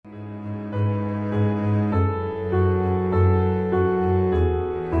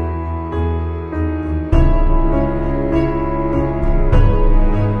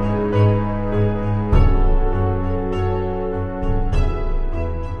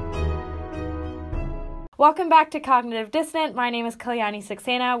Welcome back to Cognitive Dissonant. My name is Kalyani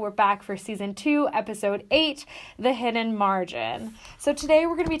Saxena. We're back for Season 2, Episode 8, The Hidden Margin. So today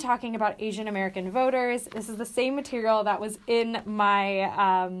we're going to be talking about Asian American voters. This is the same material that was in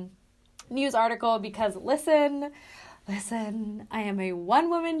my news article because listen, I am a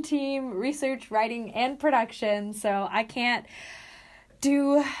one-woman team, research, writing, and production, so I can't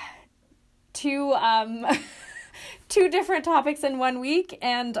do two different topics in 1 week,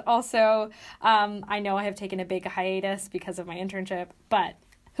 and also I know I have taken a big hiatus because of my internship, but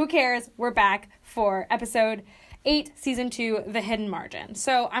who cares? We're back for episode 8, season 2, The Hidden Margin.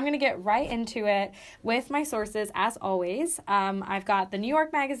 So I'm going to get right into it with my sources, as always. I've got the New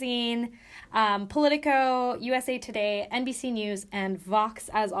York Magazine, Politico, USA Today, NBC News, and Vox,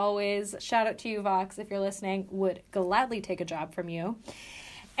 as always. Shout out to you, Vox, if you're listening. Would gladly take a job from you.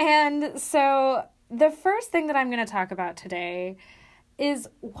 And so the first thing that I'm going to talk about today is,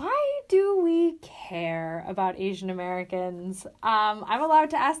 why do we care about Asian Americans? I'm allowed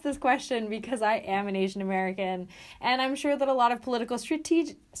to ask this question because I am an Asian American, and I'm sure that a lot of political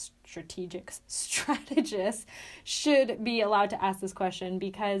strategists should be allowed to ask this question,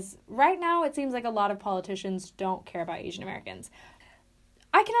 because right now it seems like a lot of politicians don't care about Asian Americans.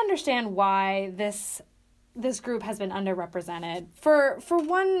 I can understand why this group has been underrepresented. For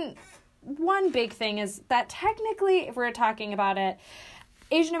one big thing is that technically, if we're talking about it,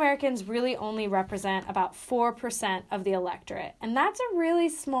 Asian Americans really only represent about 4% of the electorate. And that's a really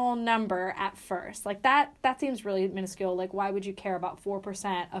small number at first. Like that seems really minuscule. Like, why would you care about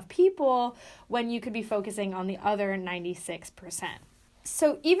 4% of people when you could be focusing on the other 96%?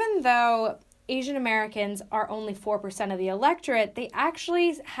 So even though Asian Americans are only 4% of the electorate, they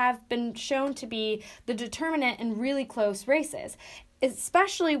actually have been shown to be the determinant in really close races,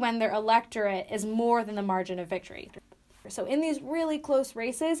 especially when their electorate is more than the margin of victory. So in these really close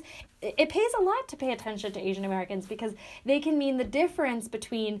races, it pays a lot to pay attention to Asian Americans, because they can mean the difference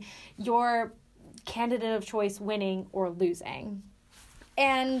between your candidate of choice winning or losing.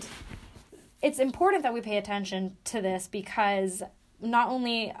 And it's important that we pay attention to this, because not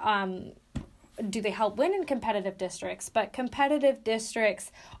only do they help win in competitive districts, but competitive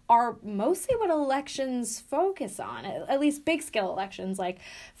districts are mostly what elections focus on, at least big scale elections, like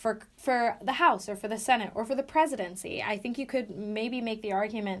for the House or for the Senate or for the presidency. I think you could maybe make the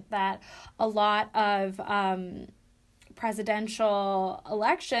argument that a lot of presidential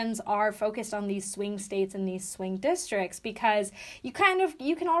elections are focused on these swing states and these swing districts, because you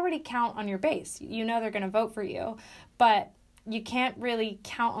can already count on your base. You know they're going to vote for you, but you can't really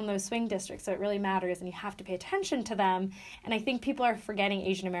count on those swing districts, so it really matters, and you have to pay attention to them. And I think people are forgetting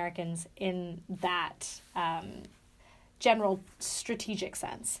Asian Americans in that general strategic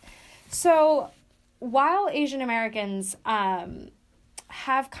sense. So while Asian Americans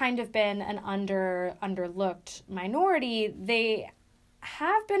have kind of been an underlooked minority, they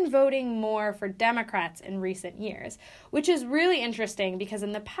have been voting more for Democrats in recent years, which is really interesting, because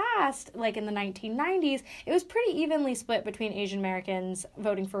in the past, like in the 1990s, it was pretty evenly split between Asian Americans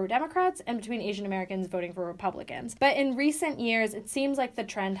voting for Democrats and between Asian Americans voting for Republicans. But in recent years, it seems like the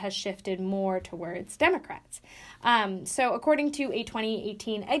trend has shifted more towards Democrats. So according to a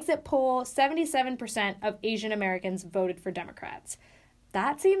 2018 exit poll, 77% of Asian Americans voted for Democrats.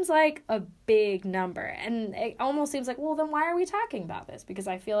 That seems like a big number, and it almost seems like, well, then why are we talking about this? Because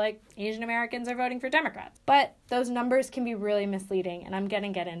I feel like Asian Americans are voting for Democrats. But those numbers can be really misleading, and I'm going to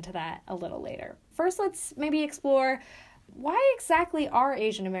get into that a little later. First, let's maybe explore, why exactly are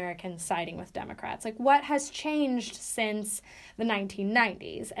Asian Americans siding with Democrats? Like, what has changed since the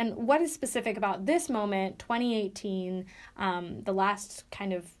 1990s? And what is specific about this moment, 2018, the last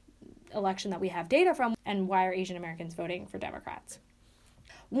kind of election that we have data from, and why are Asian Americans voting for Democrats?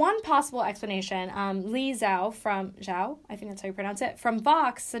 One possible explanation, Li Zhao, I think that's how you pronounce it, from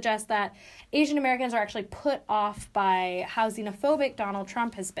Vox, suggests that Asian Americans are actually put off by how xenophobic Donald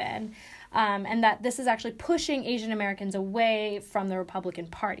Trump has been, and that this is actually pushing Asian Americans away from the Republican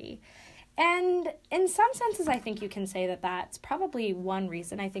Party. And in some senses, I think you can say that that's probably one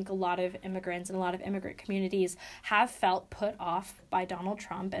reason. I think a lot of immigrants and a lot of immigrant communities have felt put off by Donald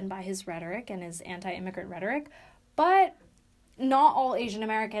Trump and by his rhetoric and his anti-immigrant rhetoric, but not all Asian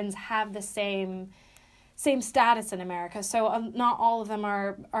Americans have the same status in America. So not all of them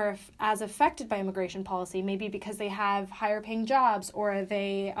are as affected by immigration policy, maybe because they have higher paying jobs, or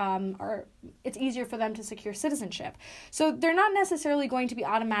they it's easier for them to secure citizenship. So they're not necessarily going to be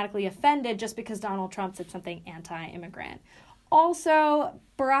automatically offended just because Donald Trump said something anti-immigrant. Also,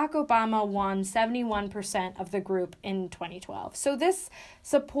 Barack Obama won 71% of the group in 2012. So this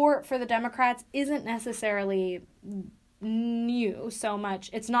support for the Democrats isn't necessarily new so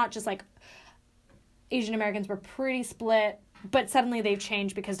much. It's not just like Asian Americans were pretty split, but suddenly they've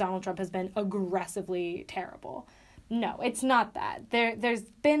changed because Donald Trump has been aggressively terrible. No, it's not that. There's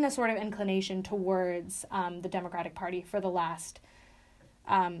been a sort of inclination towards the Democratic Party for the last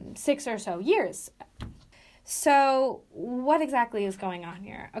 6 or so years. So what exactly is going on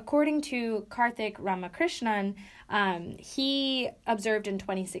here? According to Karthik Ramakrishnan, he observed in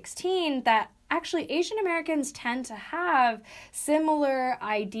 2016 that actually Asian Americans tend to have similar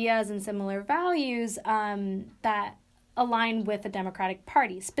ideas and similar values that align with the Democratic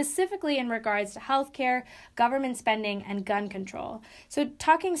Party, specifically in regards to healthcare, government spending, and gun control. So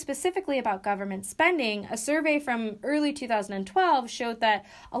talking specifically about government spending, a survey from early 2012 showed that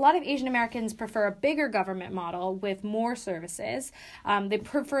a lot of Asian Americans prefer a bigger government model with more services. They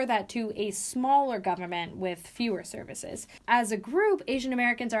prefer that to a smaller government with fewer services. As a group, Asian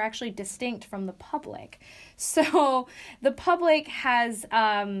Americans are actually distinct from the public. So the public has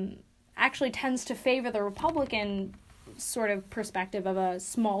actually tends to favor the Republican sort of perspective of a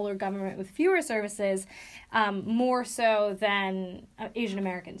smaller government with fewer services more so than Asian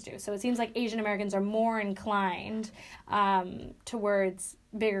Americans do. So it seems like Asian Americans are more inclined towards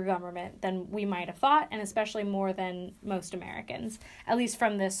bigger government than we might have thought, and especially more than most Americans, at least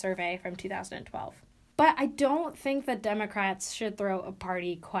from this survey from 2012. But I don't think that Democrats should throw a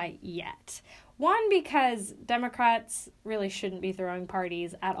party quite yet. One, because Democrats really shouldn't be throwing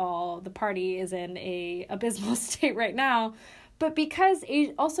parties at all. The party is in a abysmal state right now. But because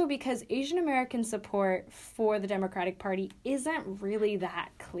Asian American support for the Democratic Party isn't really that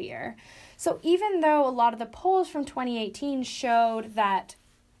clear. So even though a lot of the polls from 2018 showed that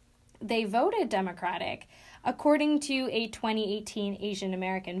they voted Democratic, according to a 2018 Asian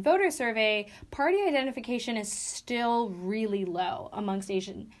American voter survey, party identification is still really low amongst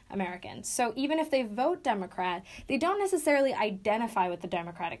Asian Americans. So even if they vote Democrat, they don't necessarily identify with the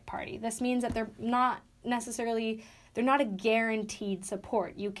Democratic Party. This means that they're not a guaranteed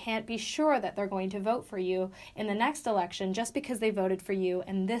support. You can't be sure that they're going to vote for you in the next election just because they voted for you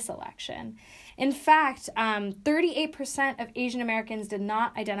in this election. In fact, 38% of Asian Americans did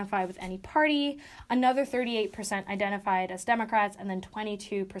not identify with any party, another 38% identified as Democrats, and then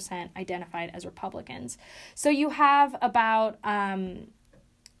 22% identified as Republicans. So you have about, I'm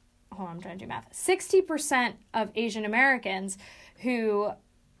trying to do math, 60% of Asian Americans who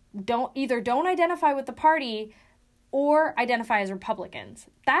don't identify with the party or identify as Republicans.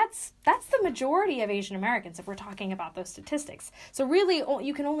 That's the majority of Asian Americans if we're talking about those statistics. So really,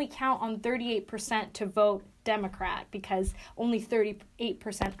 you can only count on 38% to vote Democrat because only 38%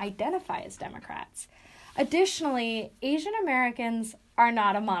 identify as Democrats. Additionally, Asian Americans are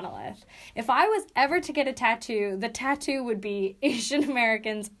not a monolith. If I was ever to get a tattoo, the tattoo would be Asian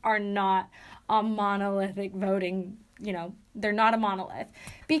Americans are not a monolithic voting, they're not a monolith.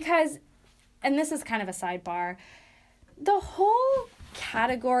 Because, and this is kind of a sidebar, the whole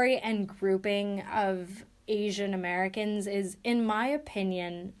category and grouping of Asian Americans is, in my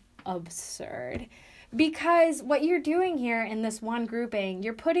opinion, absurd. Because what you're doing here in this one grouping,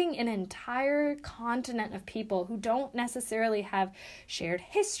 you're putting an entire continent of people who don't necessarily have shared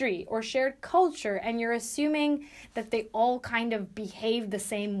history or shared culture, and you're assuming that they all kind of behave the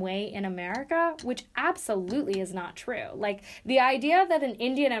same way in America, which absolutely is not true. Like, the idea that an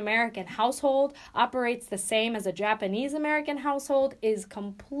Indian American household operates the same as a Japanese American household is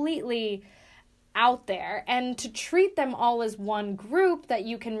completely out there. And to treat them all as one group that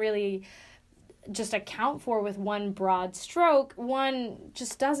you can really just account for with one broad stroke, one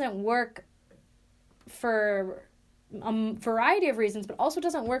just doesn't work for a variety of reasons, but also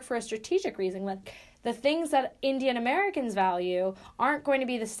doesn't work for a strategic reason. Like, the things that Indian Americans value aren't going to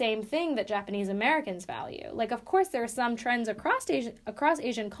be the same thing that Japanese Americans value. Like, of course, there are some trends across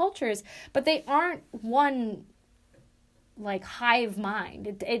Asian cultures, but they aren't one hive mind.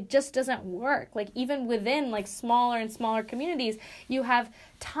 It just doesn't work. Like, even within smaller and smaller communities, you have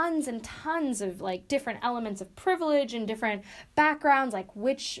tons and tons of different elements of privilege and different backgrounds,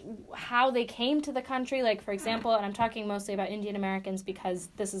 how they came to the country. Like, for example, and I'm talking mostly about Indian Americans because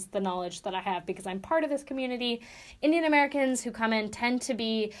this is the knowledge that I have because I'm part of this community. Indian Americans who come in tend to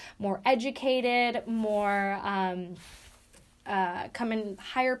be more educated, more come in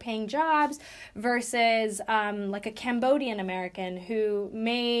higher paying jobs versus a Cambodian American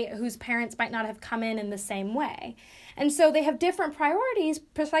whose parents might not have come in the same way. And so they have different priorities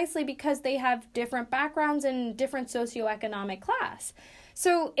precisely because they have different backgrounds and different socioeconomic class.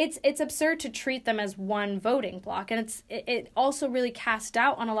 So it's absurd to treat them as one voting block, and it also really casts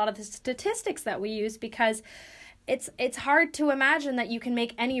doubt on a lot of the statistics that we use because it's hard to imagine that you can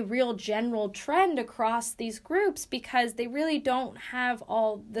make any real general trend across these groups because they really don't have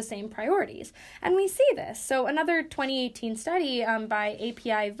all the same priorities. And we see this. So another 2018 study by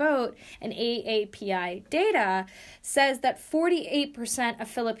API Vote and AAPI Data says that 48% of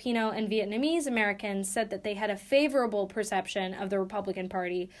Filipino and Vietnamese Americans said that they had a favorable perception of the Republican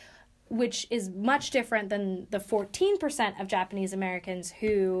Party, which is much different than the 14% of Japanese Americans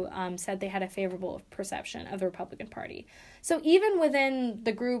who said they had a favorable perception of the Republican Party. So even within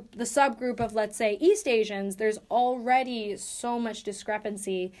the subgroup of, let's say, East Asians, there's already so much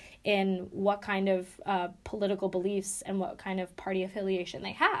discrepancy in what kind of political beliefs and what kind of party affiliation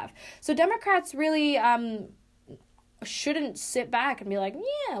they have. So Democrats really shouldn't sit back and be like,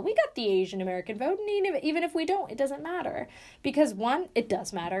 yeah, we got the Asian American vote, and even if we don't, it doesn't matter. Because one, it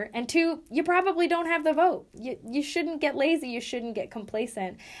does matter, and two, you probably don't have the vote. You shouldn't get lazy, you shouldn't get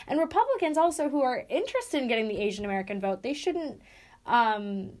complacent. And Republicans also who are interested in getting the Asian American vote, they shouldn't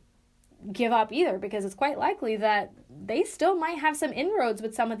give up either, because it's quite likely that they still might have some inroads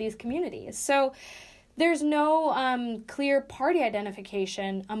with some of these communities. So there's no clear party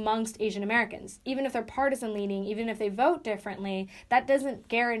identification amongst Asian Americans. Even if they're partisan leaning, even if they vote differently, that doesn't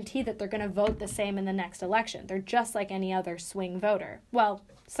guarantee that they're going to vote the same in the next election. They're just like any other swing voter. Well,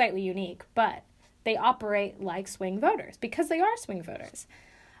 slightly unique, but they operate like swing voters because they are swing voters.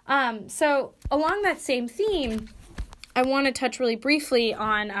 So along that same theme, I want to touch really briefly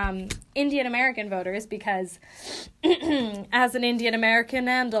on Indian American voters because as an Indian American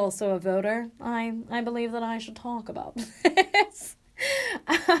and also a voter, I believe that I should talk about this.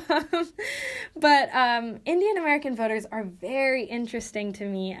 But Indian American voters are very interesting to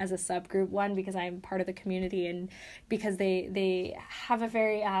me as a subgroup. One, because I'm part of the community, and because they have a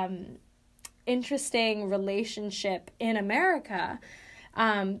very interesting relationship in America.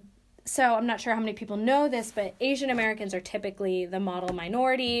 So I'm not sure how many people know this, but Asian Americans are typically the model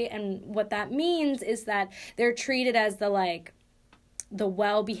minority, and what that means is that they're treated as the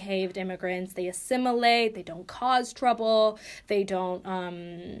well-behaved immigrants. They assimilate, they don't cause trouble, they don't,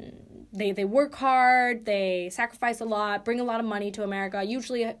 they work hard, they sacrifice a lot, bring a lot of money to America,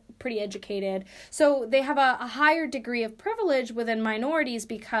 usually pretty educated. So they have a higher degree of privilege within minorities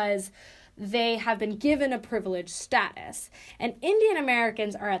because they have been given a privileged status. And Indian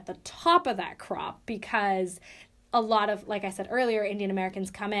Americans are at the top of that crop because a lot of, like I said earlier, Indian Americans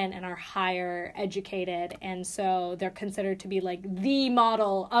come in and are higher educated, and so they're considered to be like the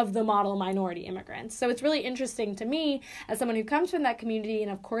model of the model minority immigrants. So it's really interesting to me as someone who comes from that community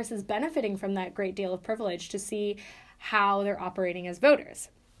and of course is benefiting from that great deal of privilege to see how they're operating as voters.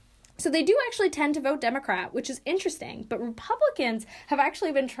 So they do actually tend to vote Democrat, which is interesting, but Republicans have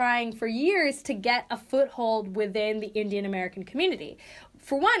actually been trying for years to get a foothold within the Indian American community.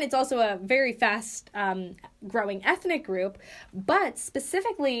 For one, it's also a very fast growing ethnic group, but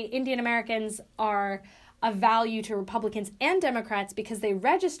specifically Indian Americans are a value to Republicans and Democrats because they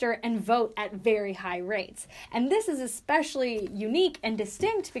register and vote at very high rates. And this is especially unique and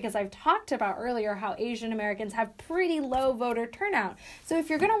distinct because I've talked about earlier how Asian Americans have pretty low voter turnout. So if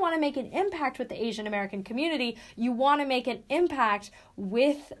you're going to want to make an impact with the Asian American community, you want to make an impact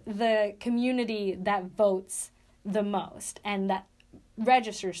with the community that votes the most and that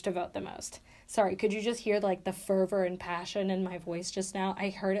registers to vote the most. Sorry, could you just hear like the fervor and passion in my voice just now? I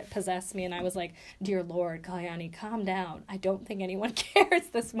heard it possess me and I was like, dear Lord, Kalyani, calm down. I don't think anyone cares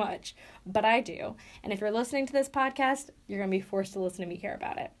this much, but I do. And if you're listening to this podcast, you're going to be forced to listen to me care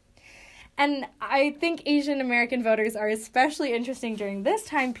about it. And I think Asian American voters are especially interesting during this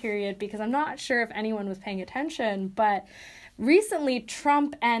time period because I'm not sure if anyone was paying attention, but recently,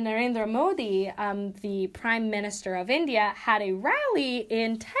 Trump and Narendra Modi, the Prime Minister of India, had a rally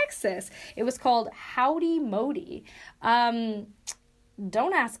in Texas. It was called Howdy Modi. Don't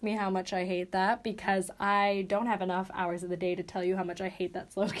ask me how much I hate that because I don't have enough hours of the day to tell you how much I hate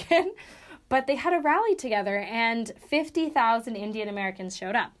that slogan. But they had a rally together and 50,000 Indian Americans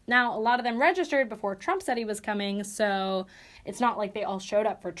showed up. Now, a lot of them registered before Trump said he was coming, so it's not like they all showed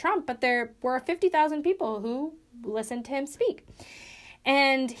up for Trump, but there were 50,000 people who listened to him speak.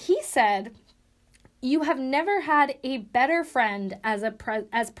 And he said, "You have never had a better friend as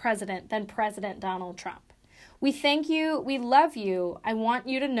president than President Donald Trump. We thank you. We love you. I want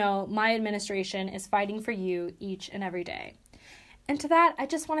you to know my administration is fighting for you each and every day." And to that, I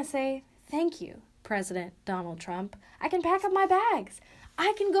just want to say, thank you, President Donald Trump. I can pack up my bags.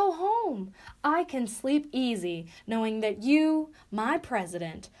 I can go home. I can sleep easy knowing that you, my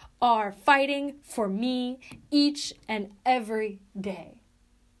president, are fighting for me each and every day.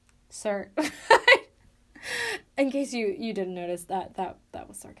 Sir, in case you didn't notice, that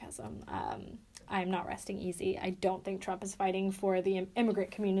was sarcasm. I'm not resting easy. I don't think Trump is fighting for the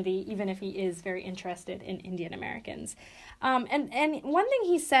immigrant community, even if he is very interested in Indian Americans. And one thing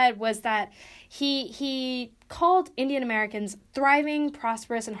he said was that he called Indian Americans thriving,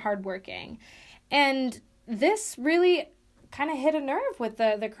 prosperous, and hardworking. And this really kind of hit a nerve with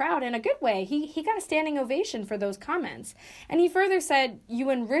the crowd in a good way. He got a standing ovation for those comments. And he further said, "You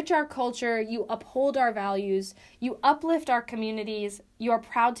enrich our culture, you uphold our values, you uplift our communities, you are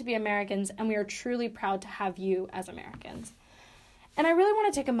proud to be Americans, and we are truly proud to have you as Americans." And I really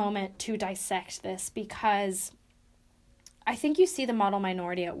want to take a moment to dissect this, because I think you see the model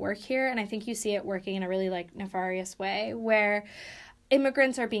minority at work here, and I think you see it working in a really nefarious way, where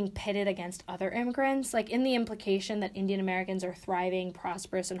immigrants are being pitted against other immigrants, in the implication that Indian Americans are thriving,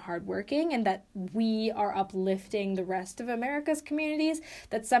 prosperous, and hardworking, and that we are uplifting the rest of America's communities,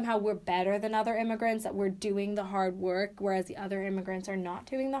 that somehow we're better than other immigrants, that we're doing the hard work, whereas the other immigrants are not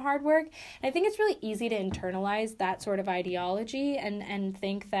doing the hard work. And I think it's really easy to internalize that sort of ideology and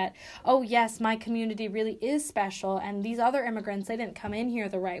think that, oh yes, my community really is special, and these other immigrants, they didn't come in here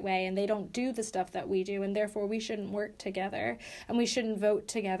the right way, and they don't do the stuff that we do, and therefore we shouldn't work together, and we shouldn't vote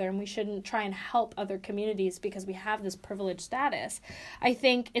together, and we shouldn't try and help other communities because we have this privileged status. I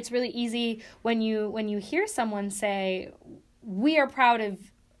think it's really easy when you hear someone say, we're proud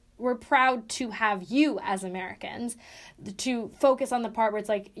to have you as Americans, to focus on the part where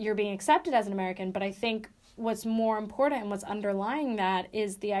it's you're being accepted as an American. But I think what's more important and what's underlying that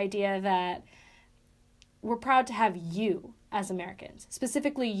is the idea that we're proud to have you as Americans,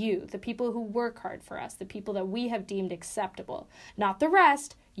 specifically you, the people who work hard for us, the people that we have deemed acceptable, not the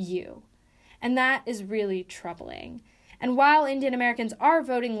rest, you. And that is really troubling. And while Indian Americans are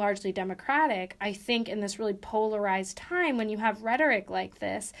voting largely Democratic, I think in this really polarized time when you have rhetoric like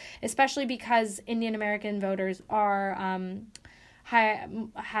this, especially because Indian American voters are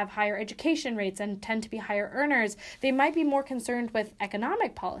have higher education rates and tend to be higher earners, they might be more concerned with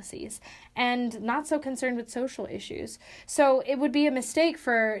economic policies and not so concerned with social issues. So it would be a mistake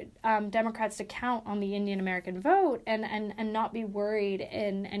for Democrats to count on the Indian American vote and not be worried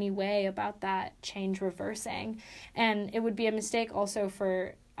in any way about that change reversing. And it would be a mistake also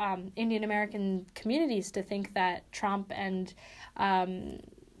for Indian American communities to think that Trump and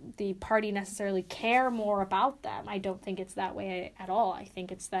the party necessarily care more about them. I don't think it's that way at all. I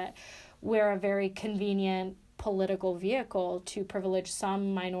think it's that we're a very convenient political vehicle to privilege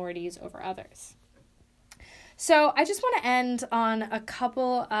some minorities over others. So I just want to end on a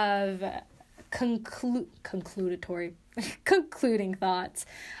couple of concluding thoughts.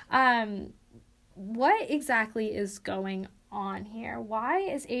 What exactly is going on here? Why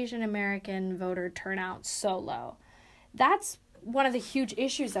is Asian American voter turnout so low? That's one of the huge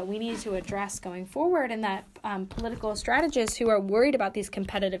issues that we need to address going forward, and that political strategists who are worried about these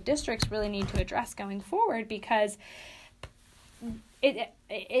competitive districts really need to address going forward, because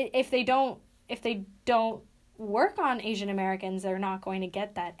if they don't work on Asian Americans, they're not going to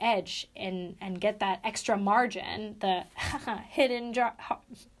get that edge and get that extra margin, the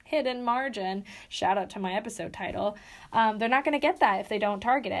hidden margin, shout out to my episode title. They're not going to get that if they don't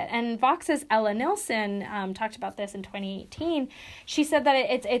target it. And Vox's Ella Nilsen talked about this in 2018. She said that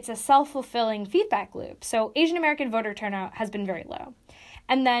it's a self-fulfilling feedback loop. So Asian American voter turnout has been very low.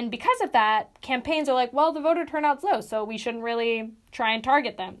 And then because of that, campaigns are well, the voter turnout's low, so we shouldn't really try and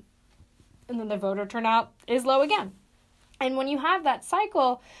target them. And then the voter turnout is low again. And when you have that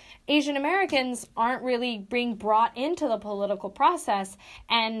cycle, Asian Americans aren't really being brought into the political process,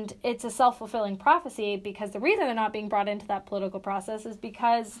 and it's a self-fulfilling prophecy, because the reason they're not being brought into that political process is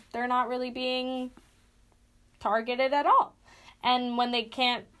because they're not really being targeted at all. And when they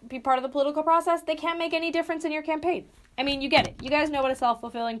can't be part of the political process, they can't make any difference in your campaign. I mean, you get it. You guys know what a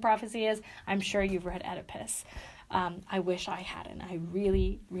self-fulfilling prophecy is. I'm sure you've read Oedipus. I wish I hadn't. I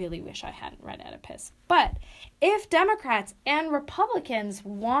really, really wish I hadn't read Oedipus. But if Democrats and Republicans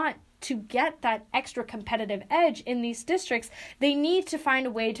want to get that extra competitive edge in these districts, they need to find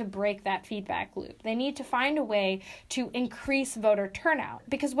a way to break that feedback loop. They need to find a way to increase voter turnout,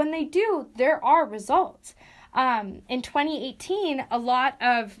 because when they do, there are results. In 2018, a lot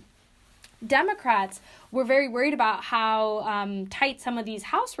of Democrats were very worried about how tight some of these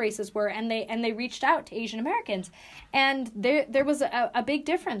House races were, and they reached out to Asian Americans, and there was a big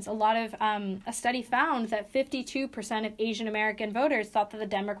difference. A lot of a study found that 52% of Asian American voters thought that the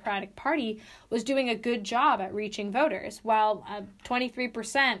Democratic Party was doing a good job at reaching voters, while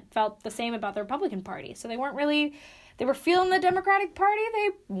 23% felt the same about the Republican Party. So they were feeling the Democratic Party, they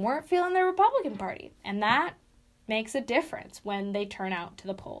weren't feeling the Republican Party, and that makes a difference when they turn out to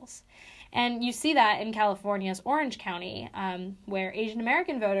the polls. And you see that in California's Orange County, where Asian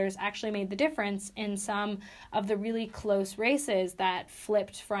American voters actually made the difference in some of the really close races that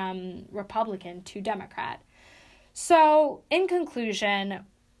flipped from Republican to Democrat. So, in conclusion,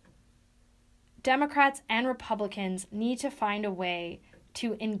 Democrats and Republicans need to find a way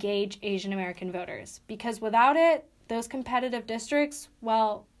to engage Asian American voters, because without it, those competitive districts,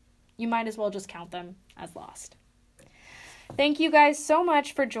 well, you might as well just count them as lost. Thank you guys so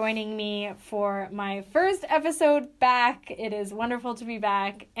much for joining me for my first episode back. It is wonderful to be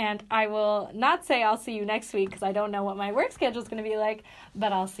back, and I will not say I'll see you next week because I don't know what my work schedule is going to be like,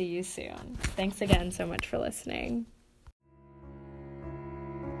 but I'll see you soon. Thanks again so much for listening.